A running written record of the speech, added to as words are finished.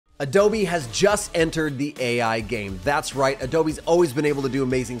Adobe has just entered the AI game. That's right, Adobe's always been able to do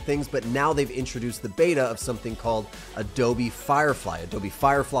amazing things, but now they've introduced the beta of something called Adobe Firefly. Adobe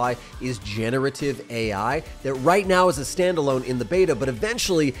Firefly is generative AI that right now is a standalone in the beta, but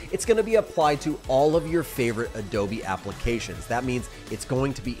eventually it's going to be applied to all of your favorite Adobe applications. That means it's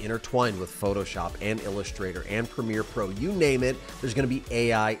going to be intertwined with Photoshop and Illustrator and Premiere Pro. You name it, there's going to be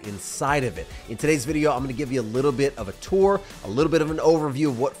AI inside of it. In today's video, I'm going to give you a little bit of a tour, a little bit of an overview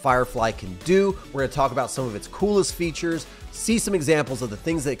of what Firefly can do. We're going to talk about some of its coolest features, see some examples of the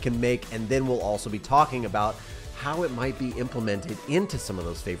things that it can make, and then we'll also be talking about how it might be implemented into some of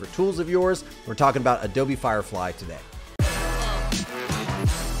those favorite tools of yours. We're talking about Adobe Firefly today.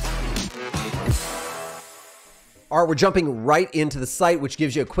 All right, we're jumping right into the site, which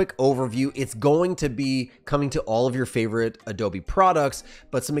gives you a quick overview. It's going to be coming to all of your favorite Adobe products,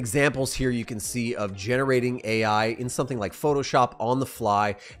 but some examples here you can see of generating AI in something like Photoshop on the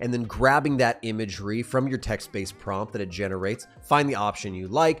fly, and then grabbing that imagery from your text-based prompt that it generates, find the option you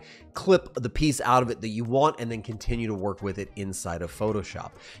like, clip the piece out of it that you want, and then continue to work with it inside of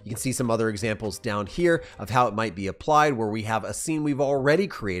Photoshop. You can see some other examples down here of how it might be applied, where we have a scene we've already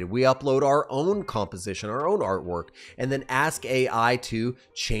created. We upload our own composition, our own artwork, and then ask AI to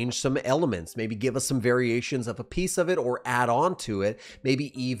change some elements, maybe give us some variations of a piece of it or add on to it,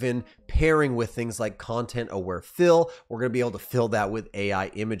 maybe even pairing with things like content-aware fill. We're going to be able to fill that with AI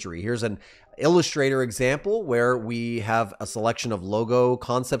imagery. Here's an Illustrator example where we have a selection of logo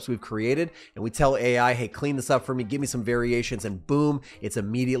concepts we've created, and we tell AI, hey, clean this up for me, give me some variations, and boom, it's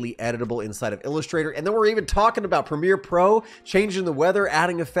immediately editable inside of Illustrator. And then we're even talking about Premiere Pro, changing the weather,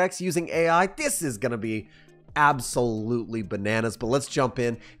 adding effects using AI. This is going to be absolutely bananas, but let's jump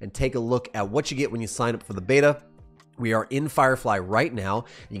in and take a look at what you get when you sign up for the beta. We are in Firefly right now.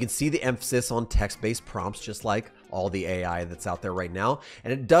 You can see the emphasis on text-based prompts, just like all the AI that's out there right now.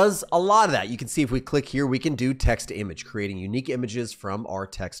 And it does a lot of that. You can see if we click here, we can do text to image, creating unique images from our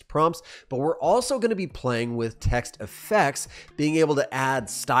text prompts. But we're also going to be playing with text effects, being able to add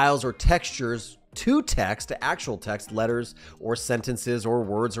styles or textures to text, to actual text, letters or sentences or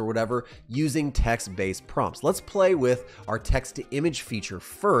words or whatever, using text-based prompts. Let's play with our text-to-image feature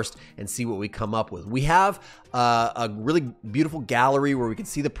first and see what we come up with. We have a really beautiful gallery where we can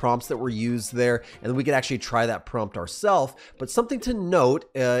see the prompts that were used there, and then we can actually try that prompt ourselves. But something to note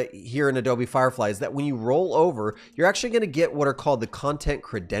here in Adobe Firefly is that when you roll over, you're actually going to get what are called the content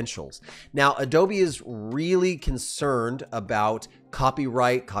credentials. Now, Adobe is really concerned about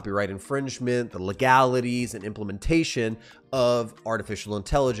copyright infringement, the legalities and implementation of artificial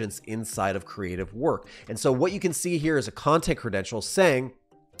intelligence inside of creative work. And so what you can see here is a content credential saying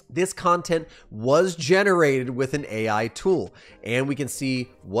this content was generated with an AI tool, and we can see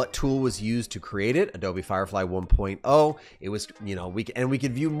what tool was used to create it, Adobe Firefly 1.0. It was, we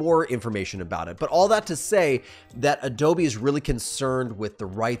could view more information about it. But all that to say that Adobe is really concerned with the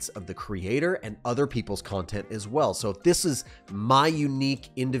rights of the creator and other people's content as well. So if this is my unique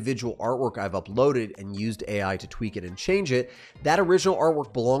individual artwork I've uploaded and used AI to tweak it and change it, that original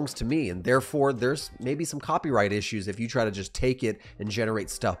artwork belongs to me, and therefore there's maybe some copyright issues if you try to just take it and generate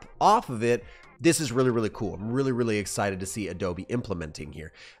stuff off of it. This is really, really cool. I'm really, really excited to see Adobe implementing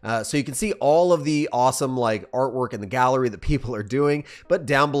here. So you can see all of the awesome artwork in the gallery that people are doing, but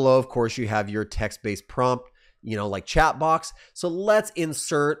down below, of course, you have your text-based prompt, like chat box. So let's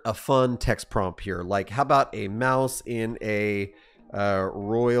insert a fun text prompt here. Like, how about a mouse in a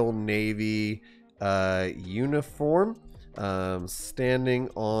Royal Navy uniform, standing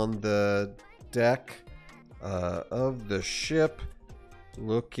on the deck of the ship,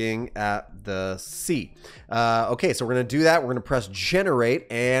 looking at the sea. Okay, so we're going to do that. We're going to press generate,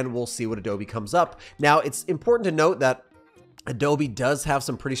 and we'll see what Adobe comes up. Now, it's important to note that Adobe does have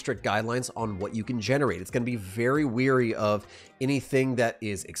some pretty strict guidelines on what you can generate. It's going to be very weary of anything that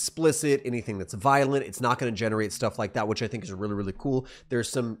is explicit, anything that's violent. It's not going to generate stuff like that, which I think is really, really cool. There's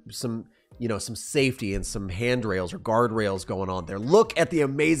some safety and some handrails or guardrails going on there. Look at the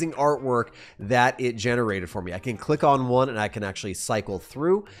amazing artwork that it generated for me. I can click on one and I can actually cycle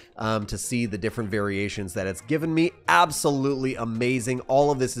through to see the different variations that it's given me. Absolutely amazing.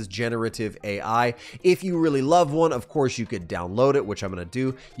 All of this is generative AI. If you really love one, of course, you could download it, which I'm going to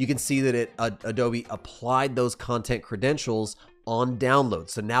do. You can see that Adobe applied those content credentials on download.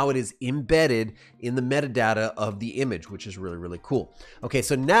 So now it is embedded in the metadata of the image, which is really, really cool. Okay,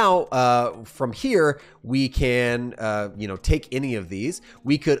 so now from here, we can, take any of these.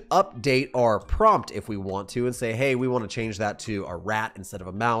 We could update our prompt if we want to and say, hey, we want to change that to a rat instead of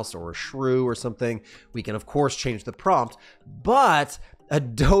a mouse or a shrew or something. We can, of course, change the prompt, but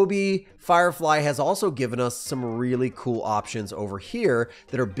Adobe Firefly has also given us some really cool options over here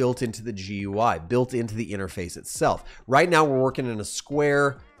that are built into the GUI, built into the interface itself. Right now, we're working in a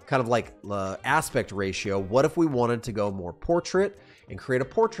square kind of like aspect ratio. What if we wanted to go more portrait and create a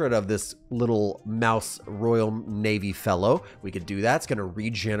portrait of this little mouse Royal Navy fellow? We could do that. It's going to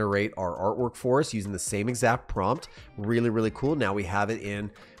regenerate our artwork for us using the same exact prompt. Really, really cool. Now we have it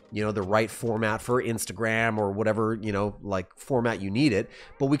in, you know, the right format for Instagram or whatever, you know, like format you need it.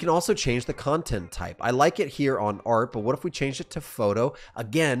 But we can also change the content type. I like it here on art, but what if we change it to photo?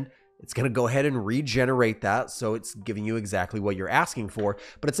 Again, it's going to go ahead and regenerate that. So it's giving you exactly what you're asking for.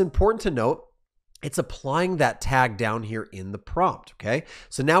 But it's important to note, it's applying that tag down here in the prompt, okay?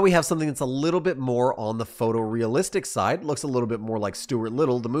 So now we have something that's a little bit more on the photorealistic side. Looks a little bit more like Stuart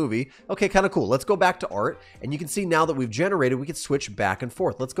Little, the movie. Okay, kind of cool. Let's go back to art. And you can see now that we've generated, we can switch back and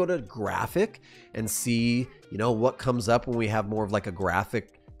forth. Let's go to graphic and see, you know, what comes up when we have more of like a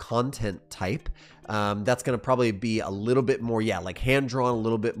graphic content type. That's going to probably be a little bit more, yeah, like hand-drawn, a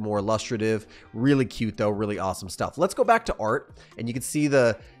little bit more illustrative. Really cute, though. Really awesome stuff. Let's go back to art, and you can see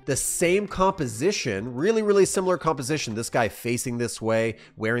the same composition, really, really similar composition. This guy facing this way,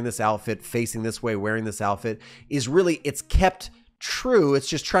 wearing this outfit, facing this way, wearing this outfit, is really, it's kept true. It's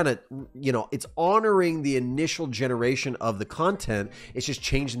just trying to, you know, it's honoring the initial generation of the content. It's just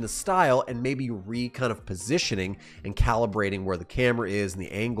changing the style and maybe kind of positioning and calibrating where the camera is and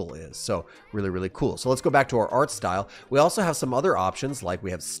the angle is. So really, really cool. So let's go back to our art style. We also have some other options, like we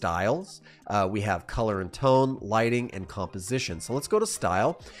have styles, we have color and tone, lighting, and composition. So let's go to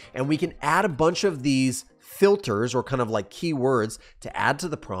style, and we can add a bunch of these filters or kind of like keywords to add to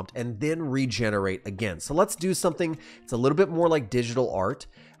the prompt and then regenerate again. So let's do something it's a little bit more like digital art,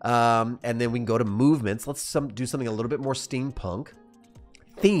 and then we can go to movements. Let's do something a little bit more steampunk.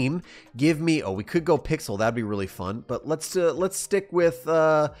 Theme, give me, oh, we could go pixel. That'd be really fun, but let's stick with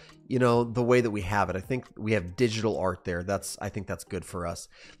you know, the way that we have it. I think we have digital art there. I think that's good for us.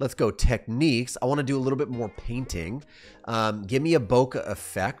 Let's go techniques. I want to do a little bit more painting. Give me a bokeh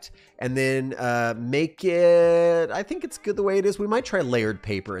effect, and then make it, I think it's good the way it is. We might try layered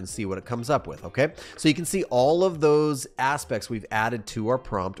paper and see what it comes up with, okay? So you can see all of those aspects we've added to our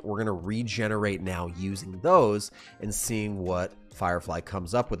prompt. We're going to regenerate now using those and seeing what Firefly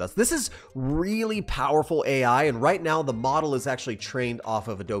comes up with us. This is really powerful AI, and right now the model is actually trained off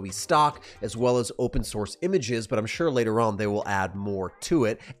of Adobe stock as well as open source images, but I'm sure later on they will add more to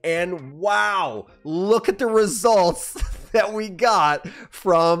it. And wow, look at the results that we got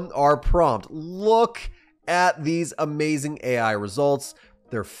from our prompt. Look at these amazing AI results.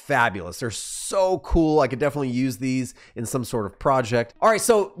 They're fabulous. They're so cool. I could definitely use these in some sort of project. All right,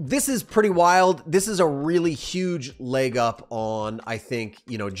 so this is pretty wild. This is a really huge leg up on, I think,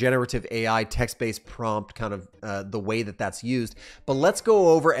 you know, generative AI, text-based prompt, kind of the way that that's used. But let's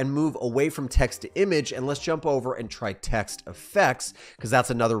go over and move away from text to image, and let's jump over and try text effects, because that's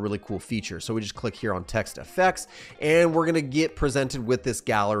another really cool feature. So we just click here on text effects, and we're gonna get presented with this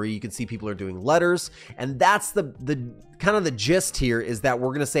gallery. You can see people are doing letters, and that's the kind of the gist here is that we're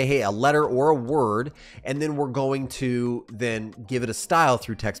going to say, hey, a letter or a word, and then we're going to then give it a style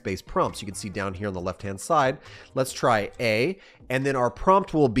through text-based prompts. You can see down here on the left-hand side. Let's try A, and then our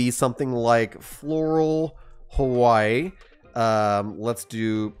prompt will be something like floral Hawaii. Let's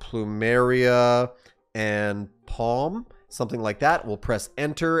do plumeria and palm, something like that. We'll press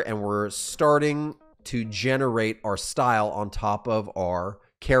enter, and we're starting to generate our style on top of our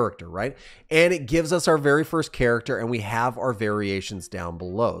character, right? And it gives us our very first character, and we have our variations down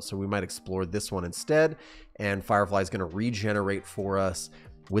below. So we might explore this one instead, and Firefly is going to regenerate for us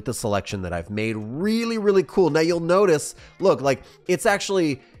with the selection that I've made. Really, really cool. Now you'll notice, look, like it's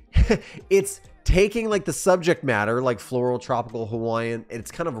actually, it's taking like the subject matter, like floral, tropical, Hawaiian, and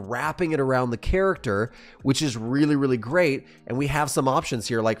it's kind of wrapping it around the character, which is really, really great. And we have some options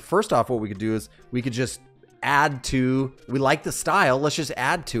here. Like first off, what we could do is we could just add to, we like the style, let's just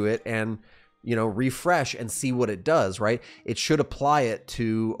add to it and, you know, refresh and see what it does, right? It should apply it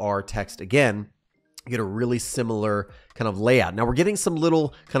to our text again, get a really similar kind of layout. Now we're getting some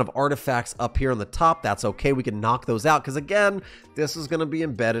little kind of artifacts up here on the top. That's okay. We can knock those out because again, this is going to be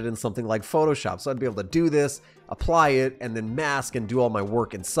embedded in something like Photoshop. So I'd be able to do this, apply it, and then mask and do all my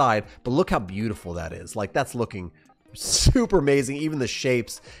work inside. But look how beautiful that is. Like that's looking super amazing. Even the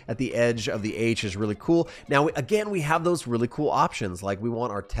shapes at the edge of the H is really cool. Now, again, we have those really cool options. Like we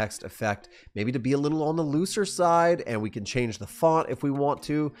want our text effect maybe to be a little on the looser side, and we can change the font if we want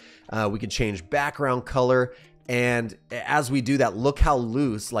to. We can change background color. And as we do that, look how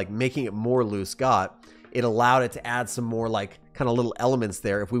loose, like making it more loose got. It allowed it to add some more like kind of little elements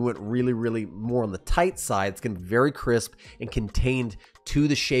there. If we went really, really more on the tight side, it's going to be very crisp and contained to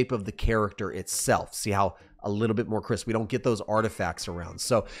the shape of the character itself. See how a little bit more crisp. We don't get those artifacts around.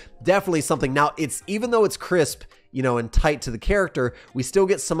 So definitely something. Now, it's, even though it's crisp, you know, and tight to the character, we still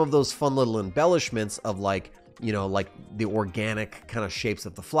get some of those fun little embellishments of like, you know, like the organic kind of shapes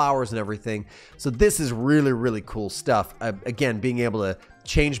of the flowers and everything. So this is really, really cool stuff. Again, being able to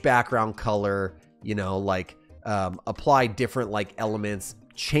change background color, you know, like apply different like elements,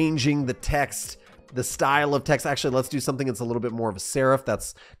 changing the text, the style of text. Actually, let's do something that's a little bit more of a serif.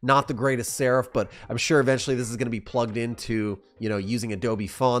 That's not the greatest serif, but I'm sure eventually this is going to be plugged into, you know, using Adobe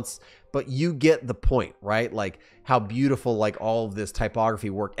fonts. But you get the point, right? Like how beautiful like all of this typography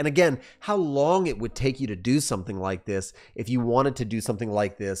work. And again, how long it would take you to do something like this if you wanted to do something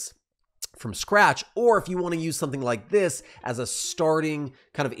like this from scratch, or if you want to use something like this as a starting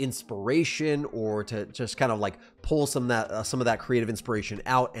kind of inspiration, or to just kind of like pull some of that creative inspiration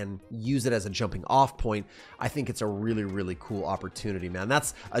out and use it as a jumping off point. I think it's a really, really cool opportunity, man.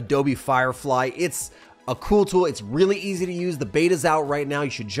 That's Adobe Firefly. It's a cool tool. It's really easy to use. The beta's out right now. You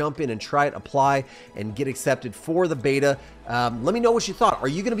should jump in and try it, apply, and get accepted for the beta. Let me know what you thought. Are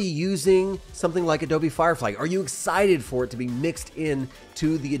you going to be using something like Adobe Firefly? Are you excited for it to be mixed in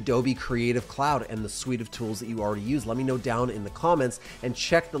to the Adobe Creative Cloud and the suite of tools that you already use? Let me know down in the comments, and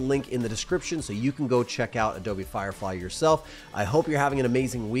check the link in the description so you can go check out Adobe Firefly yourself. I hope you're having an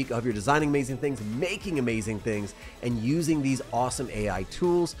amazing week. I hope you're designing amazing things, making amazing things, and using these awesome AI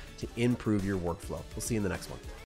tools to improve your workflow. We'll see you in the next one.